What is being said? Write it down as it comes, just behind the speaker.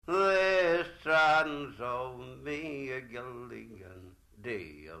strands of Magilligan,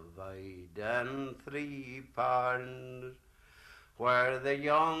 divide in three parts, where the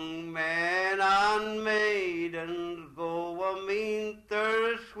young men and maidens go a meet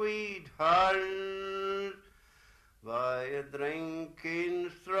their sweethearts by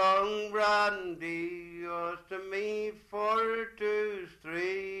drinking strong brandy, just to me for to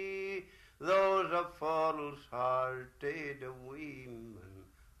stray. Those are false-hearted women,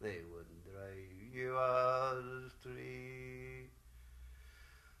 they would drive you astray.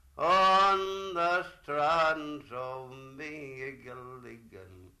 On the strands of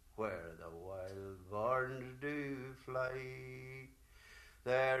Magilligan, where the wild barns do fly,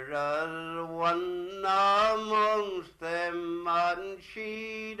 there is one amongst them, and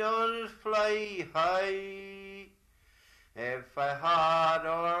she does fly high. If I had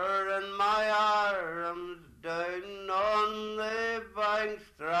her in my arms down on the bank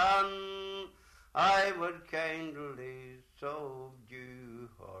strand, I would kindly subdue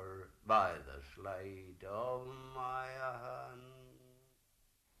her by the sleight of my hand.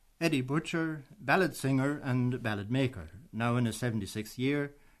 Eddie Butcher, ballad singer and ballad maker, now in his 76th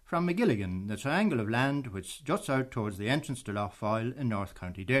year, from Magilligan, the triangle of land which juts out towards the entrance to Lough Foyle in North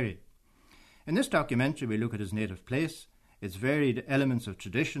County Derry. In this documentary we look at his native place, its varied elements of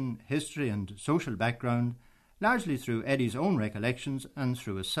tradition, history and social background, largely through Eddie's own recollections and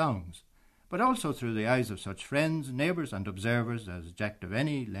through his songs, but also through the eyes of such friends, neighbours and observers as Jack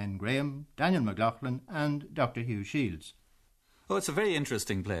Devaney, Len Graham, Daniel McLaughlin and Dr. Hugh Shields. Oh, it's a very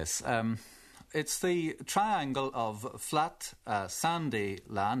interesting place. It's the triangle of flat, sandy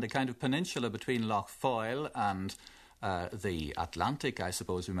land, a kind of peninsula between Lough Foyle and the Atlantic, I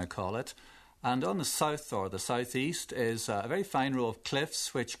suppose we may call it. And on the south or the southeast is a very fine row of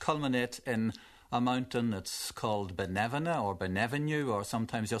cliffs which culminate in a mountain that's called Benevena or Benevenue, or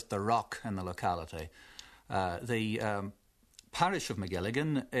sometimes just the Rock in the locality. The parish of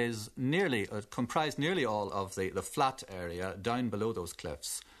Magilligan is comprised nearly all of the flat area down below those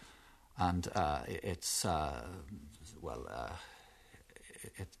cliffs. And it's a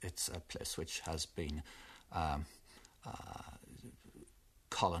place which has been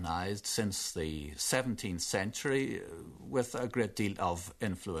colonised since the 17th century with a great deal of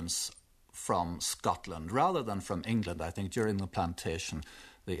influence from Scotland rather than from England. I think during the plantation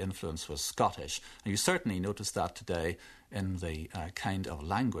the influence was Scottish. And you certainly notice that today in the kind of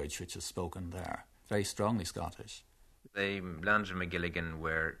language which is spoken there. Very strongly Scottish. The lands of Magilligan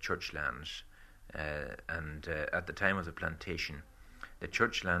were church lands, and at the time of the plantation, the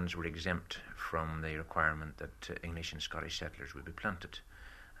church lands were exempt from the requirement that English and Scottish settlers would be planted.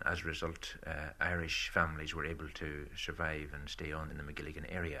 As a result, Irish families were able to survive and stay on in the Magilligan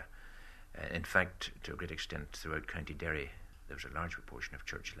area. In fact, to a great extent, throughout County Derry, there was a large proportion of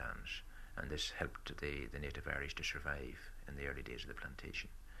church lands, and this helped the native Irish to survive in the early days of the plantation.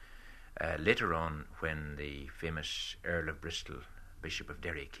 Later on, when the famous Earl of Bristol, Bishop of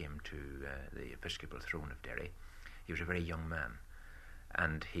Derry, came to the episcopal throne of Derry, he was a very young man,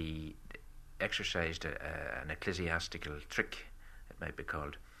 and he exercised an ecclesiastical trick, it might be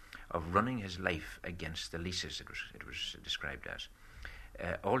called, of running his life against the leases, it was described as.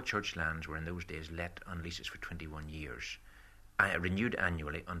 All church lands were in those days let on leases for 21 years, renewed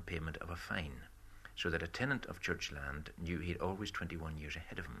annually on payment of a fine, so that a tenant of church land knew he had always 21 years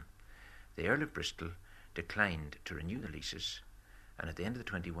ahead of him. The Earl of Bristol declined to renew the leases, and at the end of the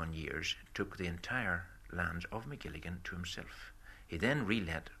 21 years took the entire lands of Magilligan to himself. He then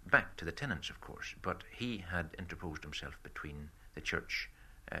relet back to the tenants, of course, but he had interposed himself between the church,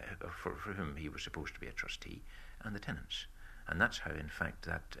 for whom he was supposed to be a trustee, and the tenants. And that's how, in fact,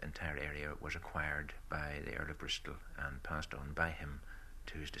 that entire area was acquired by the Earl of Bristol and passed on by him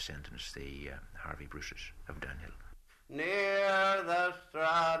to his descendants, the Harvey Bruces of Downhill. Near the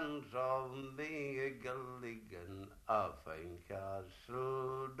strands of Magilligan, a fine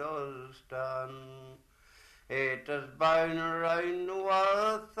castle does stand. It is bound round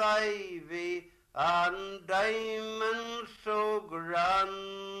with ivy and diamonds so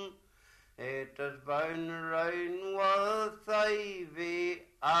grand. It is bound round with ivy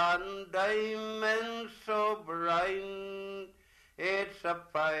and diamonds so bright. It's a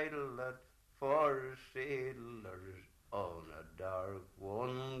pilot for sailors on a dark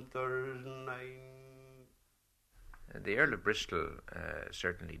winter's night. The Earl of Bristol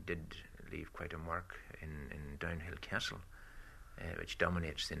certainly did leave quite a mark in Downhill Castle, which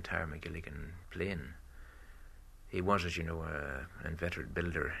dominates the entire Magilligan plain. He was, as you know, an inveterate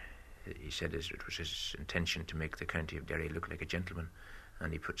builder. He said it was his intention to make the county of Derry look like a gentleman,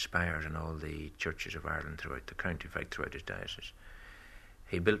 and he put spires on all the churches of Ireland throughout the county, in fact throughout his diocese.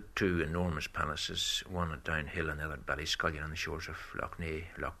 He built two enormous palaces, one at Downhill and the other at Ballyscullion on the shores of Lough Neagh,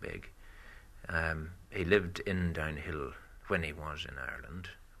 Lochbeg. He lived in Downhill when he was in Ireland,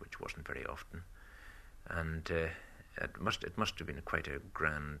 which wasn't very often, and it must have been quite a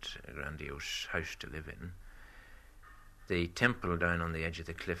grandiose house to live in. The temple down on the edge of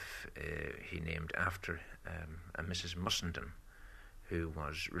the cliff he named after a Mrs. Mussenden, who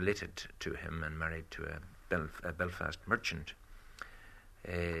was related to him and married to a Belfast merchant.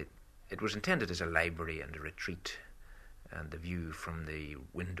 It was intended as a library and a retreat, and the view from the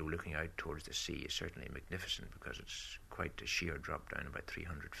window looking out towards the sea is certainly magnificent because it's quite a sheer drop down, about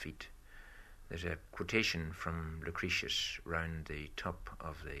 300 feet. There's a quotation from Lucretius round the top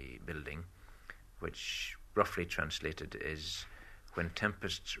of the building, which roughly translated is, "When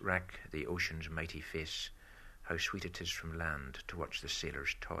tempests rack the ocean's mighty face, how sweet it is from land to watch the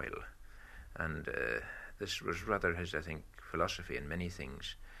sailors toil." And this was rather his, I think, philosophy in many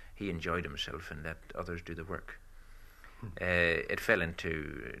things. He enjoyed himself and let others do the work. It fell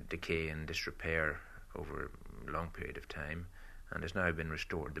into decay and disrepair over a long period of time and has now been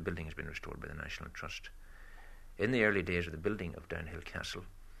restored. The building has been restored by the National Trust. In the early days of the building of Downhill Castle,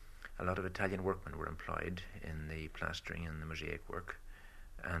 a lot of Italian workmen were employed in the plastering and the mosaic work,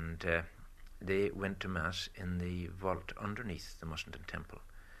 and they went to Mass in the vault underneath the Mussenden Temple.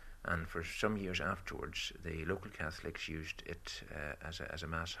 And for some years afterwards, the local Catholics used it as a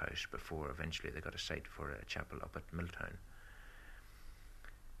mass house before eventually they got a site for a chapel up at Milltown.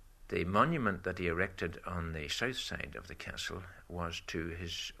 The monument that he erected on the south side of the castle was to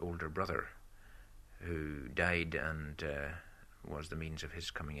his older brother, who died and was the means of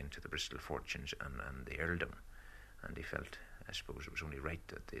his coming into the Bristol fortunes and the earldom. And he felt, I suppose, it was only right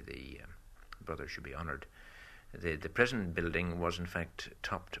that the brother should be honoured. The present building was in fact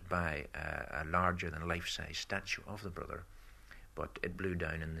topped by a larger than life-size statue of the brother, but it blew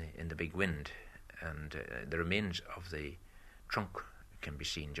down in the big wind, and the remains of the trunk can be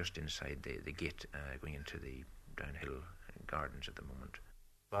seen just inside the gate going into the Downhill Gardens at the moment.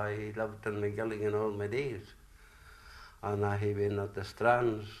 I lived in Magilligan all my days, and I have been at the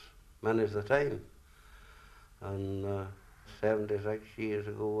Strands many the time. And 76 years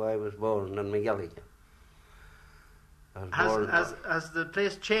ago I was born in Magilligan. Has the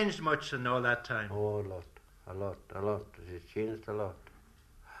place changed much in all that time? Oh, a lot. It's changed a lot.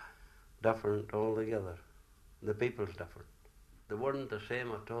 Different altogether. The people's different. They weren't the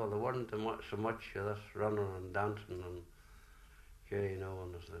same at all. They weren't so much of this running and dancing and carrying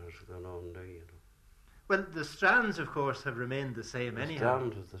on as there's going on now, you know. Well, the Strands, of course, have remained the same anyhow. The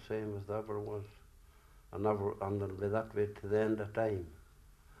Strands is the same as they ever was. And they'll be that way to the end of time.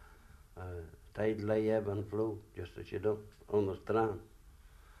 Tide lie, ebb and flow, just as you do on the Strand.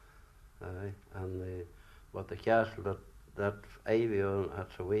 But the castle that ivy on,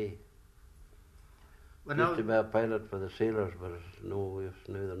 that's away. Well, used to be a pilot for the sailors, but there's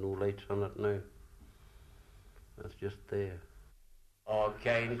no lights on it now. It's just there. Oh,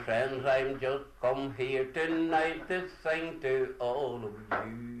 kind friends, I'm just come here tonight to sing to all of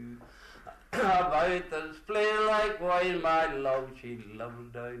you about this place like wine, my love, she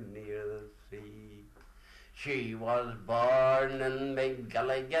loves down near the sea. She was born in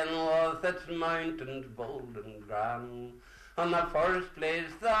Magilligan with its mountains bold and grand, and the first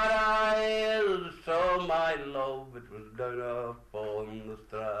place that I saw my love, it was down upon the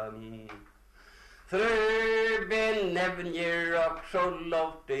Strand. Through Ben Nevin ye rock so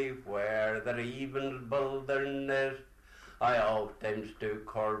lofty, where the ravens build their nest, I oftentimes took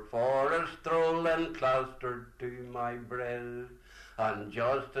her for a stroll and clasped her to my breast. And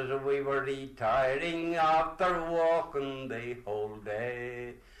just as we were retiring after walking the whole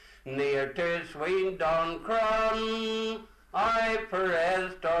day, near to Swindon Cran, I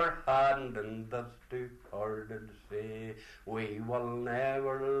pressed her hand and thus to her did say, we will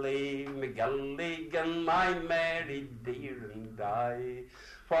never leave Magilligan, my Mary dear, and die.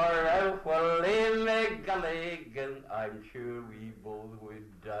 For if we leave Magilligan, I'm sure we both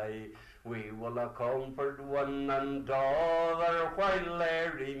would die. We will comfort one another while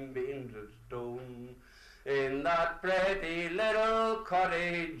there remains a stone in that pretty little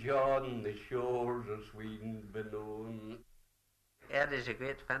cottage on the shores of Sweden below. Eddie's a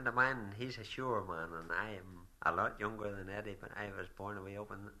great friend of mine, and he's a shore man, and I am a lot younger than Eddie, but I was born away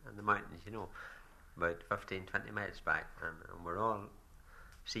up in the mountains, you know, about 15, 20 miles back, and we're all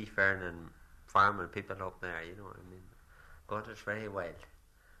seafaring and farming people up there, you know what I mean. God is very wild.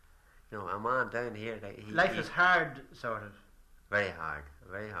 You know, a man down here, like life is hard, sort of. Very hard.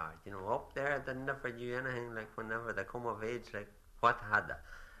 You know, up there they never knew anything, like whenever they come of age, like what had they?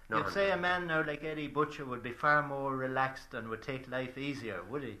 You'd say a man now like Eddie Butcher would be far more relaxed and would take life easier,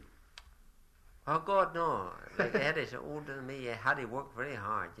 would he? Oh God, no. Like Eddie's older than me, had he worked very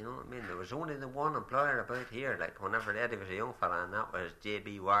hard, you know what I mean? There was only the one employer about here, like whenever Eddie was a young fella, and that was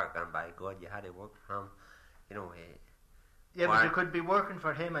J.B. Work, and by God, you had to work for him. You know, yeah, but you could be working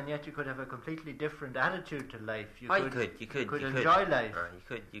for him, and yet you could have a completely different attitude to life. You could enjoy life.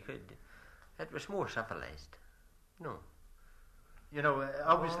 You could. It was more civilized. No. You know,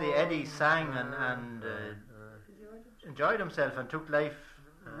 obviously Eddie sang and enjoyed himself and took life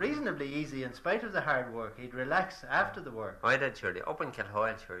reasonably easy in spite of the hard work. He'd relax after the work. I did, surely. Up in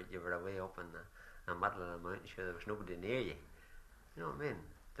Kilhoyle, sure, you were away up in the middle of the mountain, sure, there was nobody near you. You know what I mean?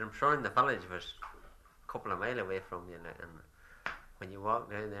 I'm sure the village was a couple of miles away from you, like, and when you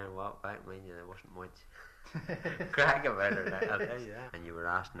walked down there and walked back, mind you, there wasn't much crack about it, I'll tell you that. And you were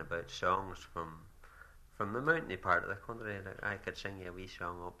asking about songs from the mountainy part of the country. Like, I could sing you a wee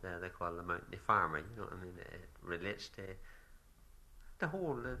song up there they call the Mountainy Farmer, you know what I mean? It relates to the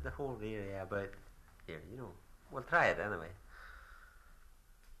whole area about here, you know. We'll try it anyway.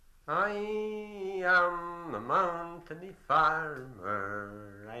 I am a mountainy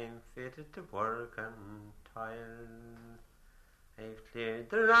farmer, I'm fitted to work and toil. I've cleared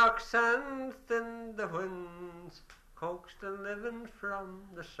the rocks and thinned the winds, coaxed the living from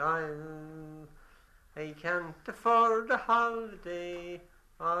the soil. I can't afford a holiday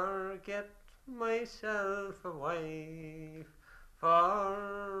or get myself a wife,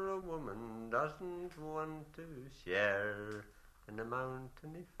 for a woman doesn't want to share in a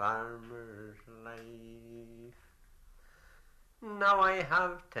mountainy farmer's life. Now I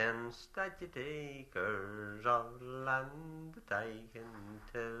have 10 statute acres of land that I can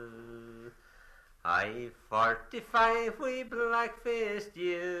till. I've 45 wee black-faced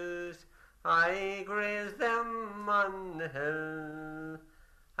ewes, I graze them on the hill.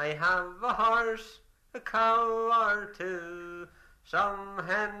 I have a horse, a cow or two, some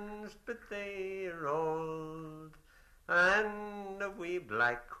hens but they are old, and a wee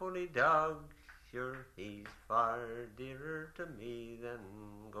black collie dog, sure he's far dearer to me than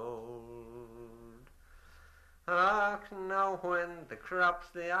gold. Ah, now when the crops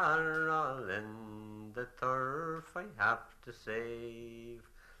they are all in, the turf I have to save,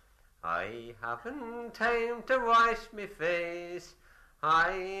 I haven't time to wash me face,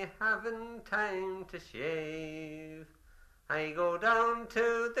 I haven't time to shave. I go down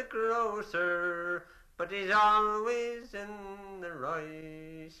to the grocer, but he's always in the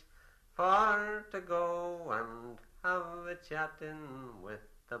rush for to go and have a chatting with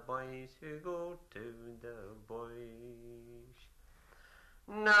the boys who go to the bush.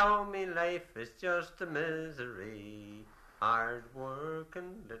 Now me life is just a misery, hard work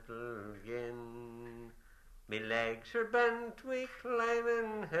and little gain. Me legs are bent wi'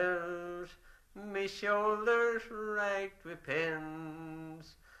 climbing hills, me shoulders racked wi'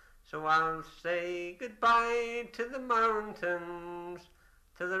 pains. So I'll say goodbye to the mountains,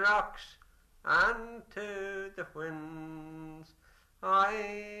 to the rocks and to the winds.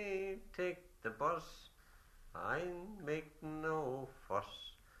 I take the bus, I make no fuss,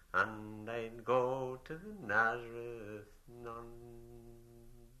 and I'd go to the Nazareth nuns.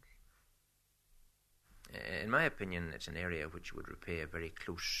 In my opinion, it's an area which would repay a very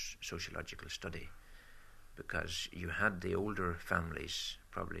close sociological study, because you had the older families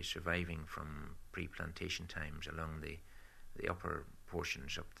probably surviving from pre-plantation times along the upper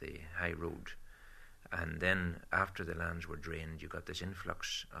portions up the high road, and then after the lands were drained you got this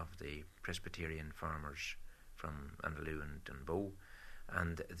influx of the Presbyterian farmers from Andalou and Dunbow,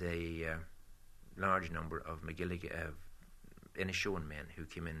 and the large number of Magilligan Inishowen men who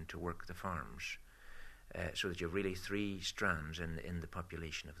came in to work the farms, so that you have really 3 strands in the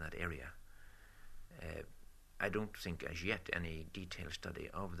population of that area. I don't think as yet any detailed study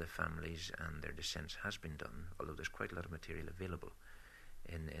of the families and their descents has been done, although there's quite a lot of material available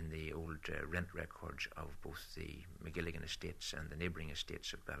in the old rent records of both the Magilligan estates and the neighbouring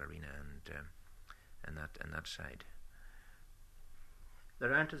estates of Ballerina and that side.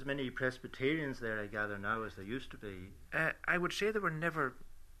 There aren't as many Presbyterians there, I gather, now as there used to be. I would say there was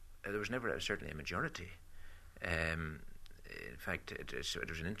never certainly a majority. In fact, it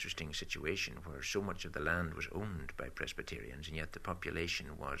was an interesting situation where so much of the land was owned by Presbyterians, and yet the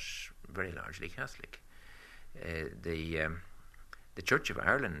population was very largely Catholic. The Church of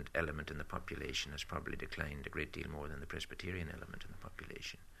Ireland element in the population has probably declined a great deal more than the Presbyterian element in the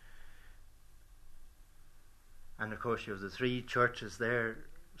population. And of course you have the 3 churches there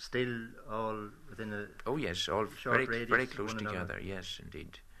still all within a all short very close together. Another. Yes,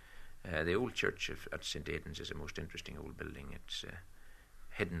 indeed. The old church at St. Aidan's is a most interesting old building. It's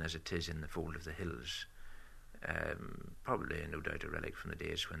hidden as it is in the fold of the hills. Probably, no doubt, a relic from the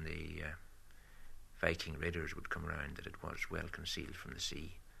days when the Viking raiders would come around, that it was well concealed from the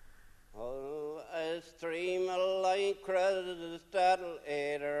sea. Oh, a stream of light crystal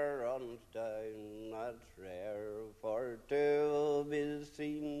aether runs down, that's rare for to be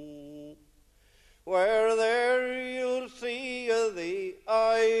seen. Where there you'll see the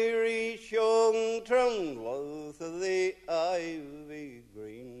Irish young trembleth the ivy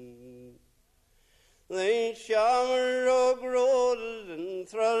green. The shamrock roses and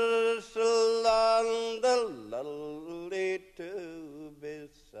thistle and the lily to be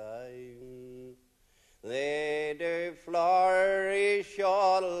seen. They do flourish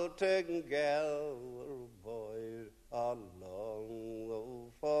all together, boys, along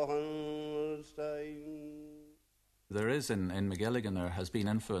the Fontstein. There is in Magilligan, there has been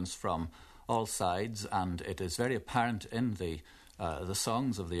influence from all sides, and it is very apparent in the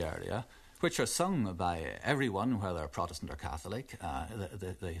songs of the area, which are sung by everyone, whether Protestant or Catholic.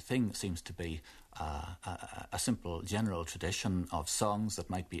 The thing seems to be a simple general tradition of songs that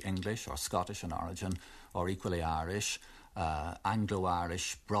might be English or Scottish in origin, or equally Irish,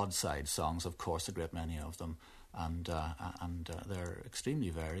 Anglo-Irish broadside songs, of course, a great many of them, and they're extremely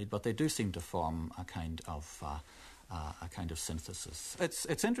varied, but they do seem to form a kind of synthesis.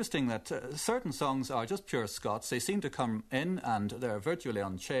 It's interesting that certain songs are just pure Scots. They seem to come in and they're virtually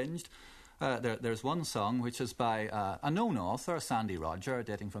unchanged. There's one song which is by a known author, Sandy Roger,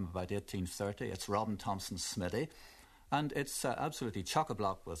 dating from about 1830. It's Robin Thompson's Smithy, and it's absolutely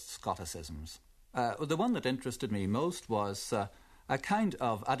chock-a-block with Scotticisms. The one that interested me most was a kind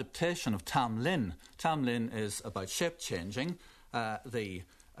of adaptation of Tam Lin. Tam Lin is about shape-changing. The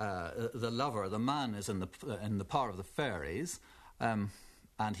lover, the man, is in the power of the fairies, and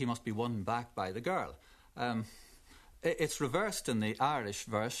he must be won back by the girl. It's reversed in the Irish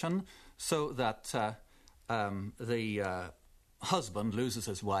version, so that the husband loses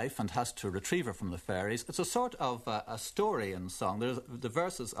his wife and has to retrieve her from the fairies. It's a sort of a story in song. The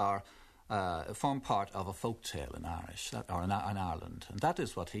verses form part of a folk tale in Irish, or in Ireland, and that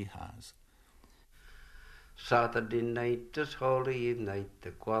is what he has. Saturday night is holy night,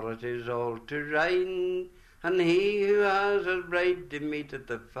 the quarret is all to rine, and he who has his bride to meet at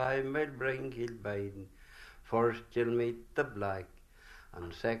the 5 mile brink he'll bide. First you'll meet the black,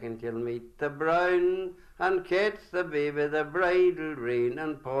 and second you'll meet the brown, and catch the baby the bridal rein,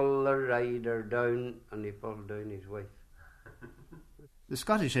 and pull the rider down, and he pulled down his wife. The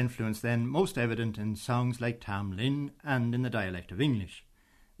Scottish influence then most evident in songs like Tam Lin and in the dialect of English.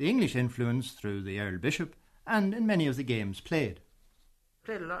 The English influence through the Earl Bishop and in many of the games played.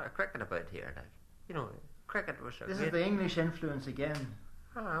 Played a lot of cricket about here, like, you know, cricket was a This great... is the English influence again.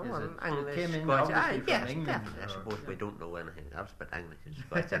 Ah, Is well, it? English, It came in Scotch, obviously from yes, England, definitely. I or- suppose we don't know anything else but English and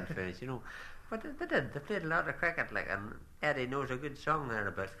Scotch influence, you know. But they did. They played a lot of cricket, like, and Eddie knows a good song there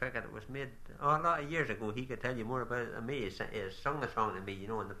about cricket. It was made a lot of years ago. He could tell you more about it than me. He sung a song to me, you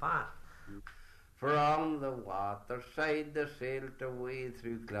know, in the past. From the water side they sailed away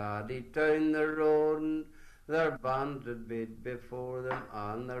through Gladdy down the road, their bands had bid before them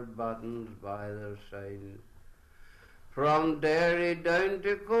and their buttons by their side. From Derry down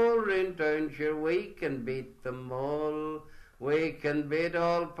to Coleraine town, sure we can beat them all. We can beat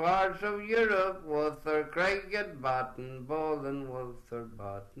all parts of Europe with our cricket bat and ball, and with our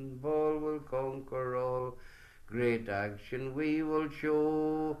bat and ball we'll conquer all. Great action we will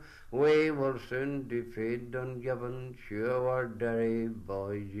show, we will soon defeat Dungiven, sure our Derry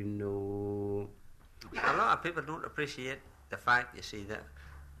boys, you know. A lot of people don't appreciate the fact, you see, that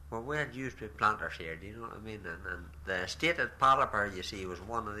we're well used to planters here, do you know what I mean? And the estate at Palliper, you see, was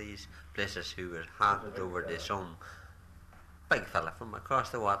one of these places who was handed over to some big fella from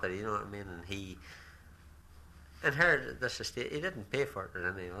across the water, you know what I mean? And he inherited this estate. He didn't pay for it or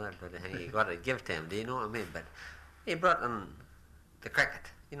any other bloody thing. He got it give to him, do you know what I mean? But he brought in the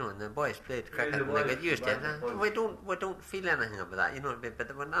cricket, you know, and the boys played cricket and they got used to it. And we don't feel anything about that, you know what I mean? But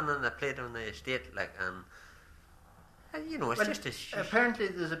they went on and they played on the estate, like, and you know, it's Well, just a... apparently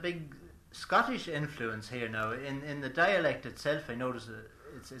there's a big Scottish influence here now. In the dialect itself, I notice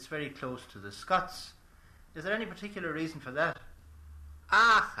it's very close to the Scots. Is there any particular reason for that?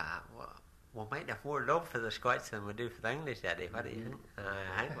 Well, we might have more love for the Scots than we do for the English, Eddie. What do you think?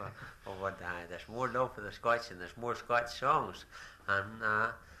 I think there's more love for the Scots and there's more Scotch songs.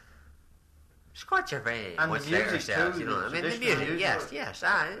 And Scots are very and much the like music ourselves, too, you know. the I mean, the traditional music, music. yes.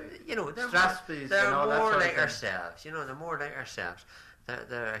 You know, they're Strathspeys and all that more sort of like thing. ourselves, you know, they're more like ourselves.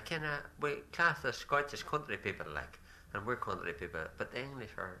 They're kind of, we class the Scots as country people, like, and we're country people, but the English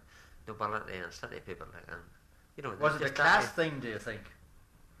are nobility and city people, like, and, you know. Was it a class thing, do you think?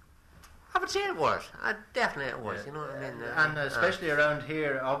 I would say it was. Definitely it was. Yeah. You know what I mean? And especially around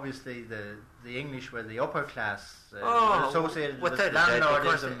here, obviously the English were the upper class, associated with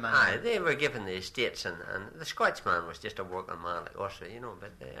landlordism. They were given the estates, and the Scotsman was just a working man like us, you know.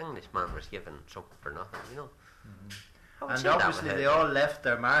 But the Englishman was given something for nothing, you know. Mm-hmm. And obviously they all left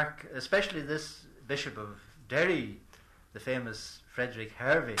their mark, especially this Bishop of Derry, the famous Frederick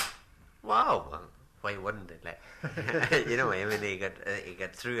Hervey. Wow, well, why wouldn't they? Like, you know, I mean, he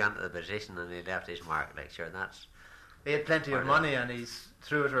got through into the position and he left his mark. Like, sure, that's. He had plenty of money and he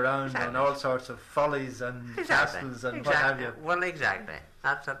threw it around on all sorts of follies and castles and what have you. Well, exactly.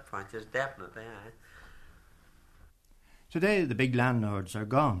 That's that point. Is definitely. Today, the big landlords are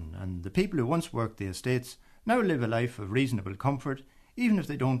gone, and the people who once worked the estates now live a life of reasonable comfort, even if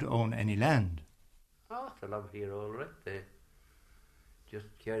they don't own any land. Oh, they love here all right. They just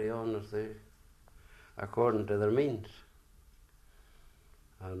carry on as they, according to their means.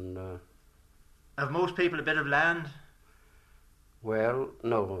 And have most people a bit of land? Well,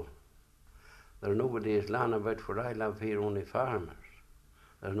 no. There's nobody's land about where I live here, only farmers.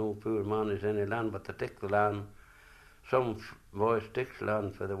 There's no poor man has any land, but they take the land. Some boys takes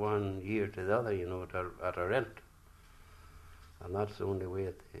land for the 1 year to the other, you know, at a rent. And that's the only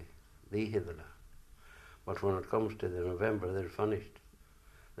way they have the land. But when it comes to the November, they're finished.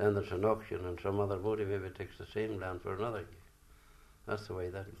 Then there's an auction and some other body maybe takes the same land for another year. That's the way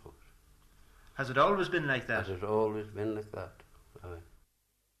that goes. Has it always been like that? Has it always been like that? Aye.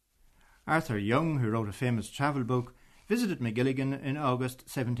 Arthur Young, who wrote a famous travel book, visited Magilligan in August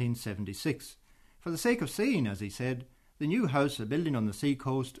 1776, for the sake of seeing, as he said, the new house a building on the sea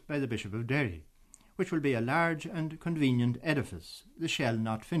coast by the Bishop of Derry, which will be a large and convenient edifice, the shell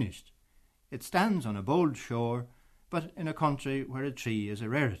not finished. It stands on a bold shore, but in a country where a tree is a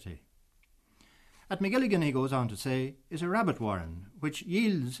rarity. At Magilligan, he goes on to say, is a rabbit warren, which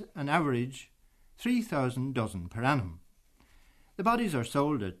yields an average 3,000 dozen per annum. The bodies are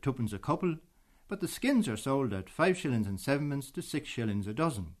sold at twopence a couple, but the skins are sold at 5 shillings and 7pence to 6 shillings a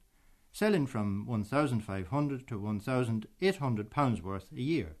dozen, selling from £1,500 to £1,800 worth a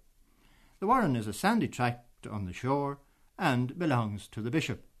year. The warren is a sandy tract on the shore and belongs to the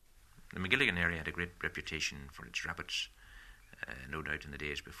bishop. The Magilligan area had a great reputation for its rabbits. No doubt in the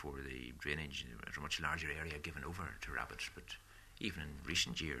days before the drainage, there was a much larger area given over to rabbits, but even in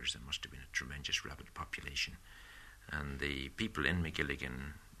recent years there must have been a tremendous rabbit population. And the people in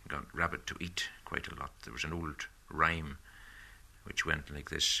Magilligan got rabbit to eat quite a lot. There was an old rhyme which went like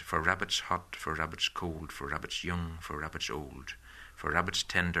this: for rabbits hot, for rabbits cold, for rabbits young, for rabbits old, for rabbits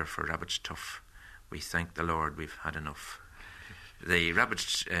tender, for rabbits tough, we thank the Lord we've had enough. The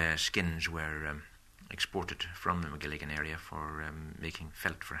rabbits' skins were exported from the Magilligan area for making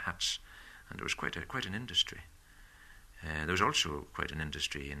felt for hats, and there was quite an industry. There was also quite an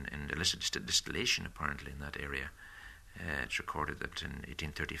industry in illicit distillation, apparently, in that area. It's recorded that in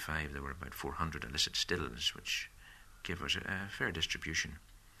 1835 there were about 400 illicit stills, which give us a fair distribution.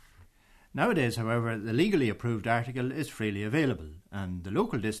 Nowadays, however, the legally approved article is freely available, and the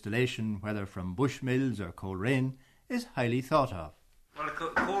local distillation, whether from bush mills or Coleraine, is highly thought of. Well,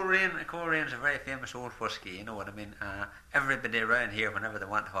 Coleraine is a very famous old whisky, you know what I mean? Everybody around here, whenever they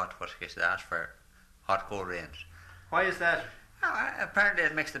want hot whiskies, they ask for hot Coleraines. Why is that? Apparently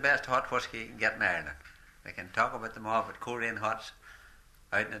it makes the best hot whisky you can get in Ireland. They can talk about them all, but Coleraine hot's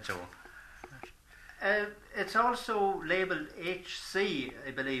out in its own. It's also labelled HC,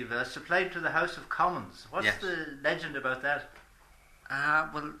 I believe, supplied to the House of Commons. What's the legend about that?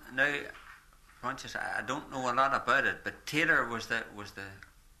 Well, now, Francis, I don't know a lot about it, but Taylor was the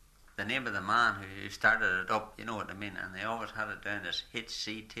name of the man who started it up, you know what I mean, and they always had it down as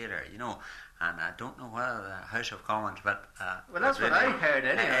H.C. Taylor, you know, and I don't know whether the House of Commons, but... well, that's what I heard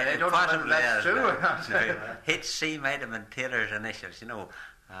anyway. I don't know whether that's true or not. No, H.C. might have been Taylor's initials, you know.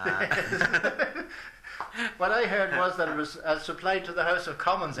 What I heard was that it was supplied to the House of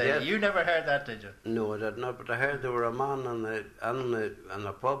Commons. Yes. You never heard that, did you? No, I did not, but I heard there were a man in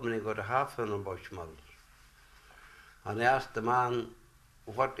the pub and he got a half in a Bushmills. And they asked the man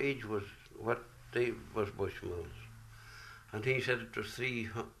what day was Bushmills. And he said it was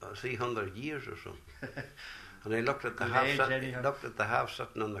 300 years or something. And he looked at the half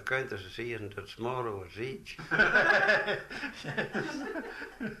sitting on the counter to see, isn't it small or his age?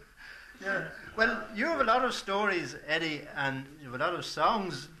 Yeah. Well, you have a lot of stories, Eddie, and you have a lot of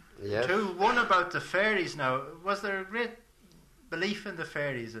songs too. One about the fairies now. Was there a great belief in the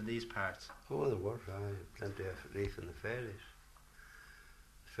fairies in these parts? Oh, there was. Plenty of belief in the fairies.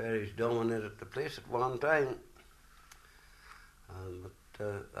 The fairies dominated the place at one time. But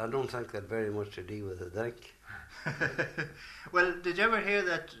I don't think that very much to do with the drink. Well, did you ever hear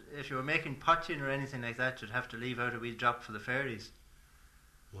that if you were making potting or anything like that, you'd have to leave out a wee drop for the fairies?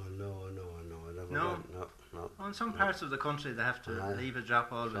 Well, no, I never No? did. No. Well, in some parts of the country they have to leave a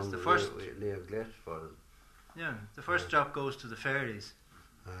drop always. The Some first, we leave glass for them. yeah, the first drop goes to the fairies.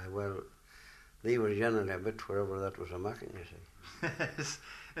 Well, they were generally a bit wherever that was a making, you see.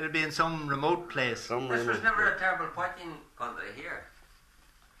 It'll be in some remote place. This was never a terrible potting country here,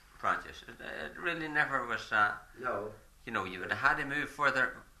 Francis. It really never was. No. You know, you would have had to move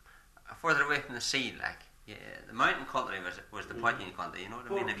further away from the sea, like. Yeah, the mountain country was the potting country, you know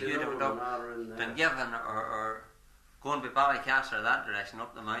what I mean? If you'd have been given or going by Ballycastle that direction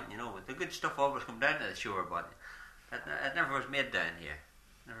up the mountain, you know, the good stuff always come down to the shore, but it never was made down here.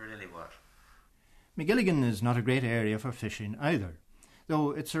 Never really was. Magilligan is not a great area for fishing either, though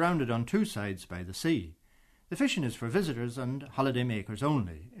it's surrounded on two sides by the sea. The fishing is for visitors and holiday makers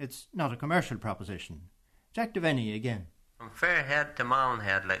only. It's not a commercial proposition. Jack Devaney again. From Fairhead to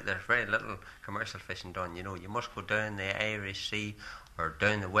Mallinhead, like, there's very little commercial fishing done, you know. You must go down the Irish Sea or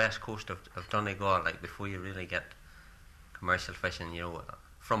down the west coast of Donegal, like, before you really get commercial fishing, you know,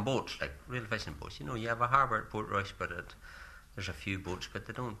 from boats, like real fishing boats. You know, you have a harbour at Portrush, but there's a few boats, but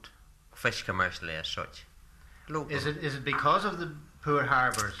they don't fish commercially as such. Local. Is it because of the poor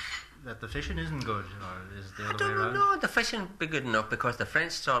harbours that the fishing isn't good, or is it the other way around? No, the fishing be good enough because the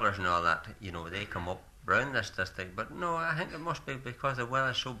French trawlers and all that, you know, they come up round this thing. But no, I think it must be because the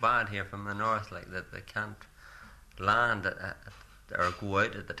weather's so bad here from the north, like, that they can't land or go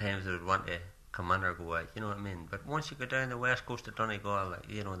out at the times they would want to come in or go out, you know what I mean? But once you go down the west coast of Donegal, like,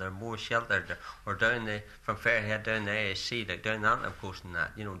 you know, they're more sheltered, or down from Fairhead down the Irish Sea, like down the Antrim coast and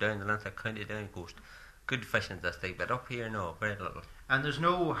that, you know, down the length of County Down coast, good fishing this thing. But up here, no, very little. And there's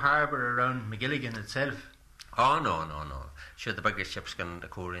no harbour around Magilligan itself? Oh, no. Sure, the bigger ships going into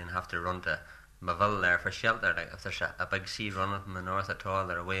Coleraine have to run to Maville there for shelter. Like, if there's a big sea running from the north at all,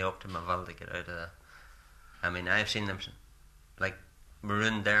 they're way up to Maville to get out of the... I mean, I've seen them, like,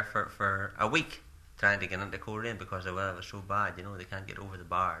 marooned there for a week trying to get into Coleraine because the weather was so bad, you know, they can't get over the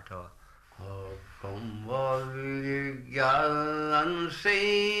bar at all. Oh, come all you gallant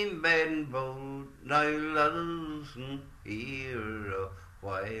seamen bold, now listen here a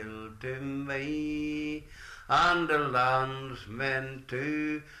while to me, and the landsmen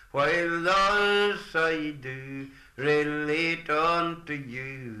too, while thus I do relate unto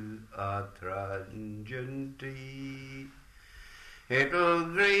you a tragedy. It'll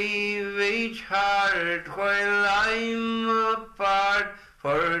grieve each heart while I'm apart,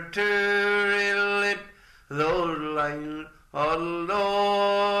 for to relate those lines, although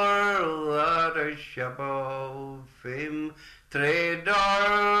that a ship of fame, trade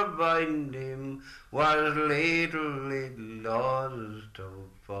or bind him, was lately lost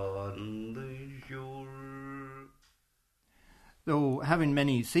upon the shore. Though having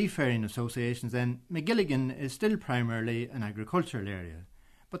many seafaring associations then, Magilligan is still primarily an agricultural area,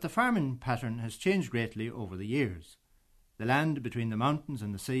 but the farming pattern has changed greatly over the years. The land between the mountains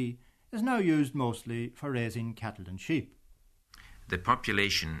and the sea is now used mostly for raising cattle and sheep. The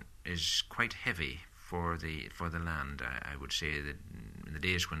population is quite heavy for the land. I would say that in the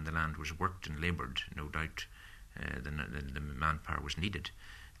days when the land was worked and laboured, no doubt the manpower was needed.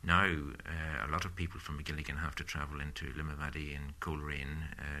 Now, a lot of people from Magilligan have to travel into Limavady and Coleraine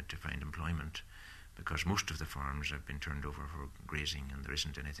to find employment, because most of the farms have been turned over for grazing and there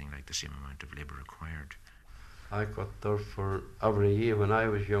isn't anything like the same amount of labour required. I cut turf for every year when I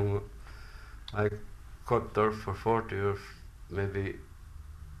was young. I cut turf for 40 or maybe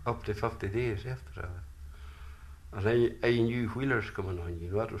up to 50 days after that. And I knew wheelers coming on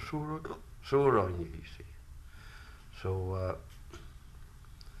you. That was so on you see. So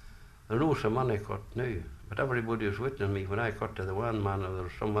I know some money cut now, but everybody was waiting me when I cut to the one man, or there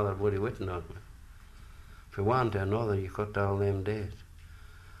was some other body waiting on me. If you want to another, you cut all them days.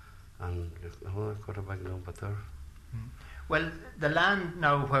 And I cut a big lump of turf. Well, the land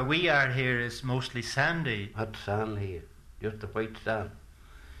now where we are here is mostly sandy. That's sand here, just the white sand.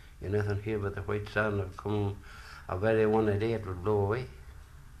 You nothing here but the white sand will come a very one a day, it will blow away.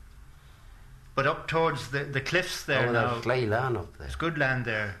 But up towards the cliffs there now, there's clay land up there. It's good land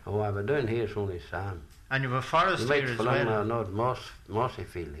there. Oh, I've been down here, it's only sand. And you have a forest here as well. No, mossy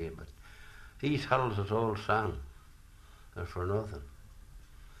field here, but these hills is all sand. They're for nothing.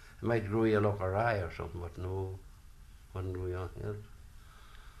 It might grow you a look of rye or something, but no, wouldn't grow you on here.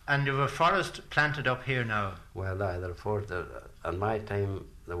 And you have a forest planted up here now? Well, at my time,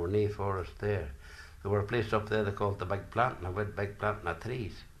 there were no forest there. There were a place up there they called the Big Planting, a big planting of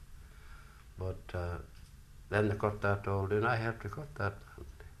trees. But Then they cut that all down. I helped to cut that.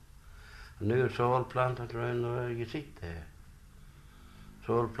 And now it's all planted around where you sit there. It's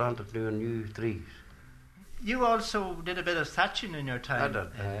all planted new trees. You also did a bit of thatching in your time.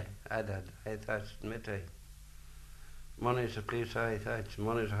 I did. I thatched in my time. Money's a place I thatched.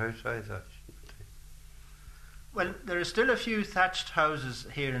 Money's a house I thatched. Well, there are still a few thatched houses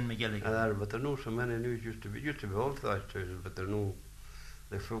here in Magilligan. But there are no so many new. Used to be all thatched houses, but there are no.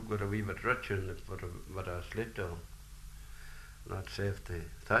 The folk got a wee bit richer and they put a slit down. Not safe to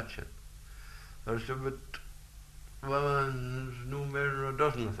thatch it. There's about, there's no more than a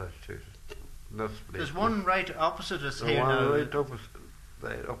dozen of thatched houses. There's one right opposite us here one now. Right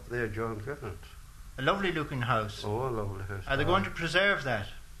opposite, up there, John Kiffins. A lovely looking house. Oh, a lovely house. Are they going to preserve that?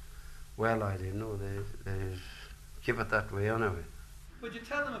 Well, I didn't know. They keep it that way anyway. Would you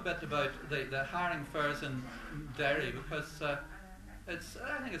tell them a bit about the herring fairs in Derry? Because I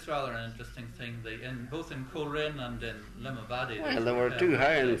think it's rather an interesting thing, both in Coleraine and in Limavady. Well, there were two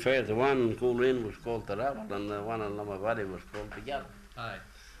herring fairs. The one in Coleraine was called the Ravel and the one in Limavady was called the Gallop. Aye.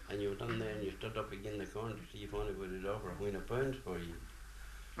 And you were down there and you stood up again the corner to see if anybody would offer £1 for you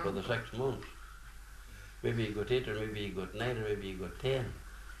for the 6 months. Maybe you got 8 or maybe you got 9 or maybe you got 10.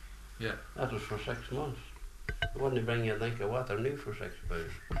 Yeah. That was for 6 months. They wouldn't bring you a drink of water new for £6.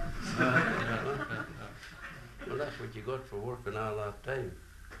 Well, that's what you got for working all that time.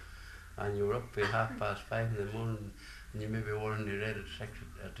 And you were up till 5:30 in the morning and you maybe were in the red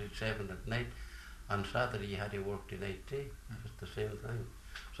at 7 at night. On Saturday you had to work the night tea. It's the same thing.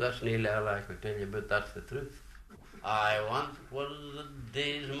 So that's nearly all I could tell you, but that's the truth. I once was a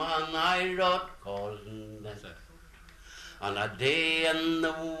day's man, I wrote causing that. On a day in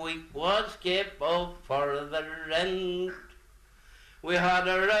the week was kept up for the rent. We had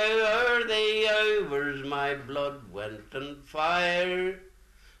a row the hours, my blood went on fire.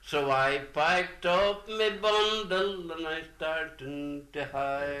 So I packed up my bundle and I started to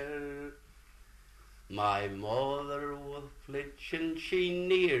hire. My mother was flinching, she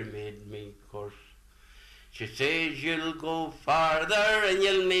near made me curse. She says you'll go farther and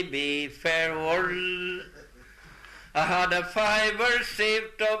you'll maybe fare worse. I had a fiver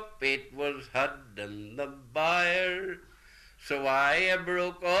saved up, it was had in the byre. So I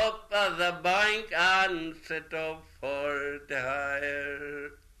broke up at the bank and set off for the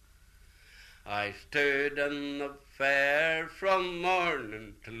hire. I stood in the fair from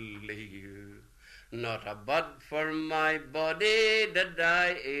morning till eve. Not a bud for my body did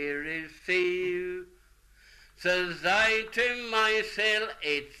I receive. Says I to myself,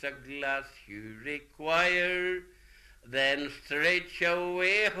 it's a glass you require. Then stretch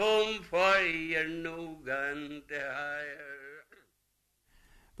away home for you're no gun to hire.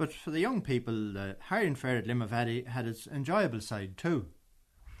 But for the young people, the hiring fair at Limavady had its enjoyable side too.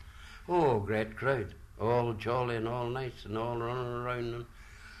 Oh, great crowd. All jolly and all nice and all running around. And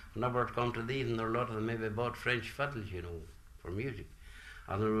never come to these, and there were a lot of them maybe bought French fiddles, for music.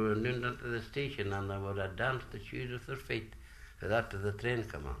 And they were running into the station and they would have danced the shoes with their feet. So that till the train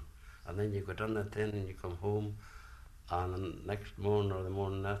come on. And then you got on the train and you come home, and the next morning or the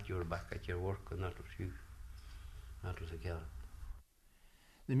morning after you were back at your work, and that was you. That was a gallop.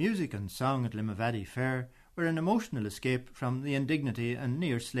 The music and song at Limavady Fair were an emotional escape from the indignity and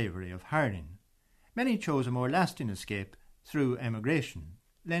near slavery of hiring. Many chose a more lasting escape through emigration.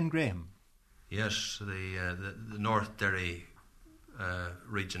 Len Graham. Yes, the North Derry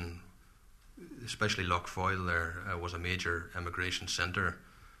region, especially Lough Foyle, there was a major emigration centre.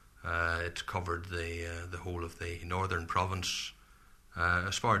 It covered the whole of the northern province,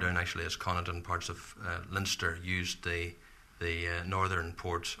 as far down actually as Connaught and parts of Leinster used the northern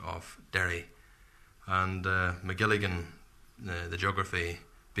port of Derry. And Magilligan, the geography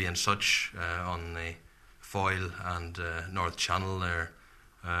being such on the Foyle and North Channel there,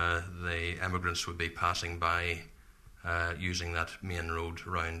 the emigrants would be passing by using that main road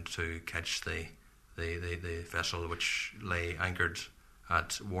round to catch the vessel which lay anchored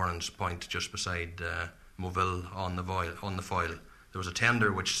at Warren's Point just beside Moville on the Foyle. There was a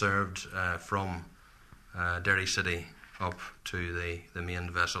tender which served from Derry City up to the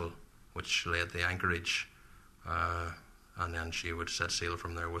main vessel which lay at the anchorage, and then she would set sail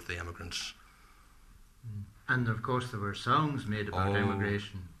from there with the emigrants. And of course there were songs made about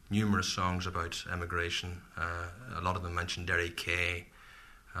emigration. Numerous songs about emigration. A lot of them mention Derry Quay,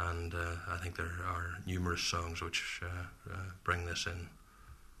 and I think there are numerous songs which bring this in.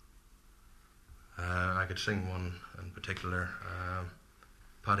 I could sing one in particular,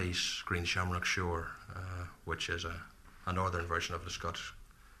 Paddy's Green Shamrock Shore, which is a northern version of it. It's got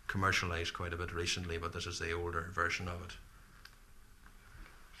commercialised quite a bit recently, but this is the older version of it.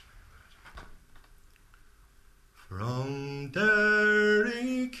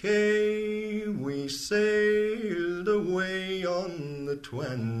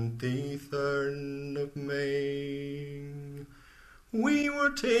 23rd of May. We were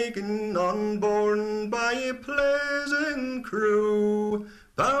taken on board by a pleasant crew,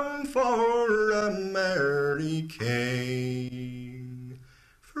 bound for America.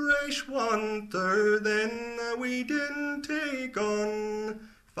 Fresh water then we didn't take on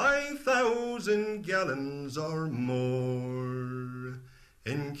 5,000 gallons or more,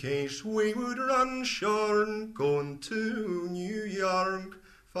 in case we would run short going to New York,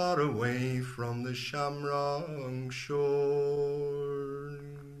 far away from the Shamrock shore.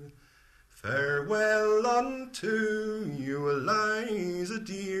 Farewell unto you, Eliza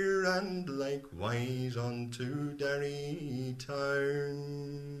dear, and likewise unto Derry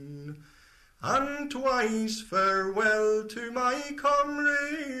town. And twice farewell to my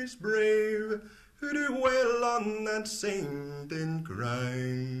comrades brave, who do well on that sainted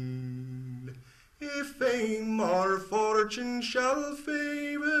ground. If fame or fortune shall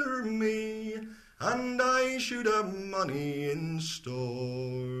favour me, and I should have money in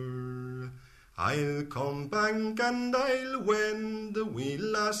store, I'll come back and I'll wed the wee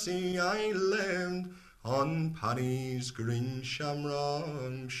lassie I left on Paddy's green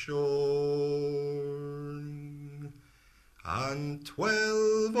shamrock shore. And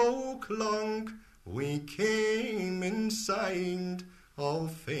 12 o'clock we came in sight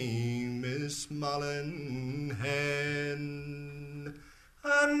of famous Malin,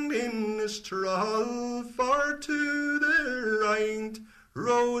 and in the straw far to the right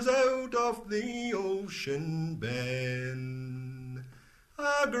rose out of the ocean bend.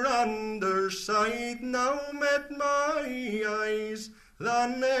 A grander sight now met my eyes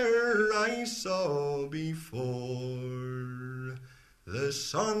than e'er I saw before. The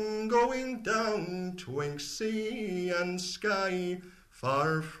sun going down twixt sea and sky,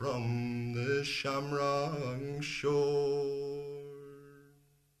 far from the Shamrock shore.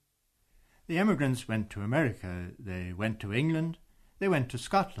 The emigrants went to America, they went to England, they went to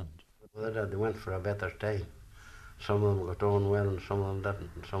Scotland. Well, they went for a better time. Some of them got on well and some of them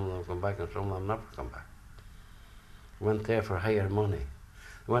didn't, and some of them come back and some of them never come back. Went there for higher money.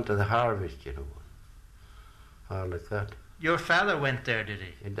 They went to the harvest, you know, all like that. Your father went there, did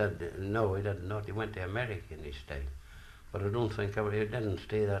he? He did. No, he did not. He went to America in his time. But I don't think he didn't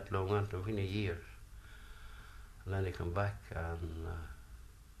stay that long, until many years. And then he come back and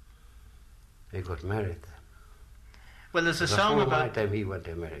he got married. Well, there's a song about... my time he went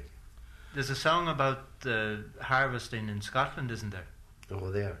to America. There's a song about the harvesting in Scotland, isn't there?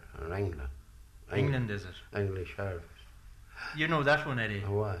 Over there, in England. England, is it? English harvest. You know that one, Eddie?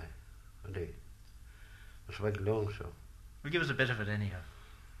 Oh, why? Indeed. It's a big long song. Well, give us a bit of it anyhow.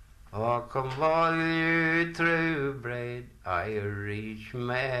 Oh, come all you true-bred Irish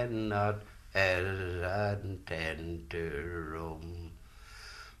men, not as I intend to roam,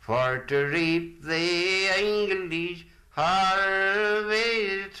 for to reap the English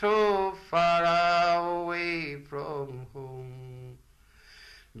harvest so far away from home.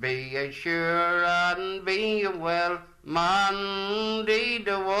 Be assured and be well, man, indeed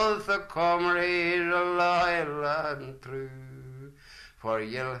was a comrade loyal and true, for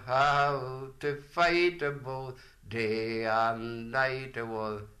you'll have to fight both day and night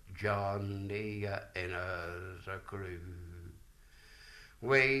with Johnny in as a crew.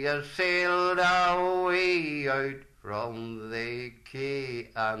 We sailed away out from the quay,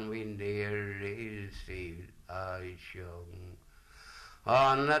 and we nearly received a shung.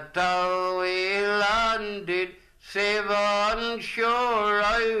 On the tow we landed safe on shore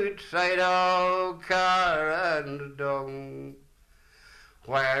outside of Carandung,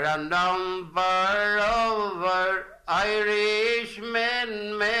 where a number of our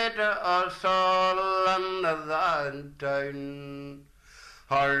Irishmen met us all in that town.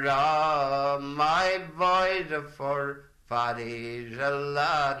 Hurrah, my boys, for Paddy's a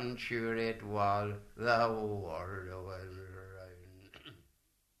land, sure it was the world went round.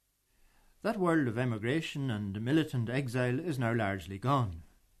 That world of emigration and militant exile is now largely gone.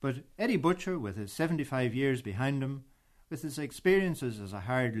 But Eddie Butcher, with his 75 years behind him, with his experiences as a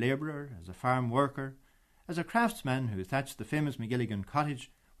hard labourer, as a farm worker, as a craftsman who thatched the famous Magilligan cottage,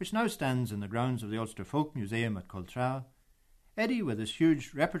 which now stands in the grounds of the Ulster Folk Museum at Cultra, Eddie, with his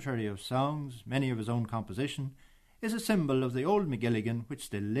huge repertory of songs, many of his own composition, is a symbol of the old Magilligan which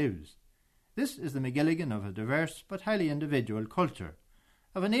still lives. This is the Magilligan of a diverse but highly individual culture,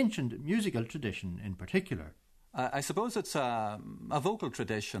 of an ancient musical tradition in particular. I suppose it's a vocal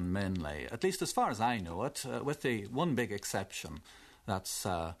tradition mainly, at least as far as I know it, with the one big exception. That's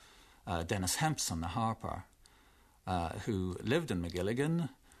Dennis Hempson, a harper, who lived in Magilligan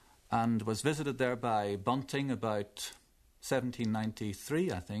and was visited there by Bunting about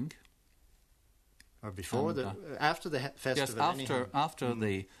 1793, I think. Or before, after the festival. Yes, after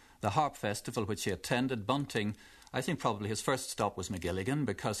the harp festival, which he attended. Bunting, I think probably his first stop was Magilligan,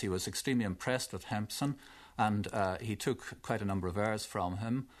 because he was extremely impressed with Hempson, and he took quite a number of airs from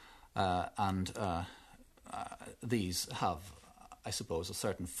him, and these have, I suppose, a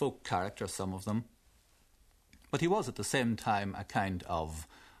certain folk character, some of them. But he was at the same time a kind of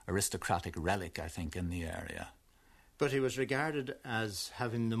aristocratic relic, I think, in the area. But he was regarded as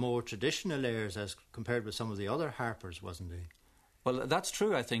having the more traditional airs as compared with some of the other harpers, wasn't he? Well, that's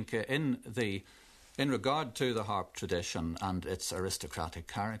true, I think, in regard to the harp tradition and its aristocratic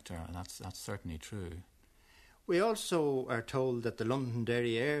character. That's certainly true. We also are told that the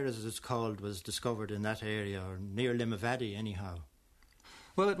Londonderry air, as it's called, was discovered in that area, or near Limavady anyhow.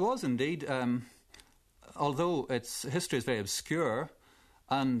 Well, it was indeed, although its history is very obscure,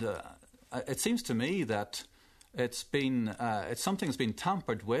 and it seems to me that something's been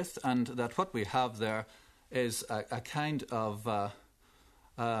tampered with, and that what we have there is a kind of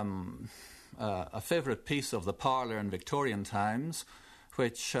a favourite piece of the parlour in Victorian times,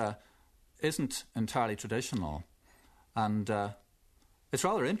 which isn't entirely traditional. And it's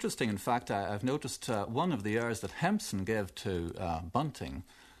rather interesting, in fact. I've noticed one of the airs that Hempson gave to Bunting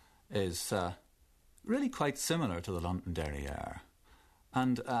is really quite similar to the Londonderry air.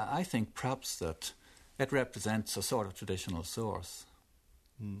 And I think perhaps that it represents a sort of traditional source.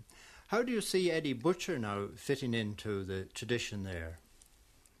 Mm. How do you see Eddie Butcher now fitting into the tradition there?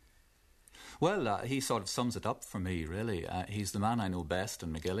 Well, he sort of sums it up for me, really. He's the man I know best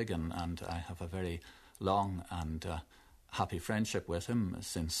in Magilligan, and I have a very long and happy friendship with him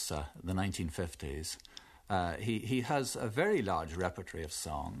since the 1950s. He has a very large repertory of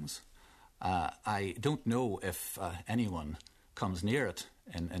songs. I don't know if anyone comes near it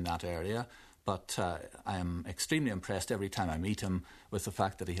in that area, but I am extremely impressed every time I meet him with the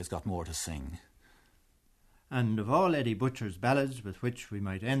fact that he has got more to sing. And of all Eddie Butcher's ballads with which we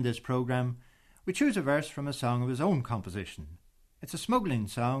might end this programme, we choose a verse from a song of his own composition. It's a smuggling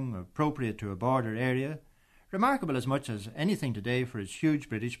song appropriate to a border area, remarkable as much as anything today for its huge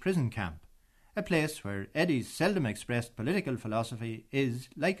British prison camp, a place where Eddie's seldom expressed political philosophy is,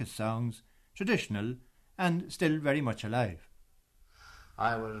 like his songs, traditional and still very much alive.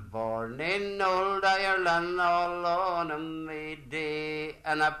 I was born in old Ireland all on a May day,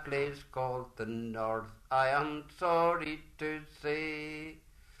 in a place called the North, I am sorry to say.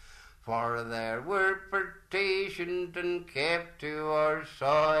 For there were partitioned and kept to our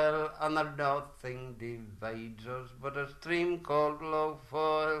soil, and there nothing divides us but a stream called Lough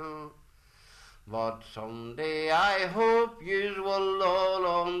Foyle. But someday I hope yous will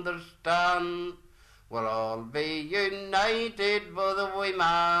all understand, we'll all be united, both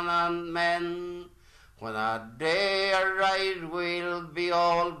women and men. When that day arrives, we'll be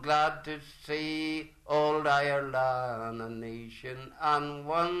all glad to see old Ireland a nation and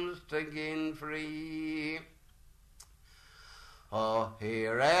once again free. Oh,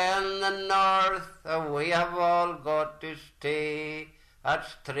 here in the north we have all got to stay at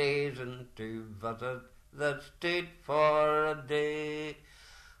Strands to visit the state for a day.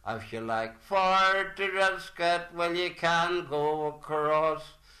 If you like for to risk it, well, you can go across,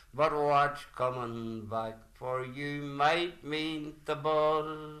 but watch coming back, for you might meet the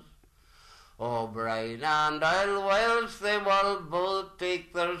boss. O'Brien and Isle Wells, they will both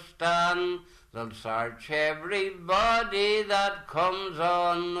take their stand. They'll search everybody that comes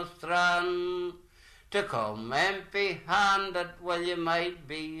on the strand. To come empty-handed, well, you might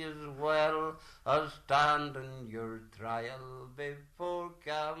be as well as standing your trial before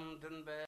Camden Bay.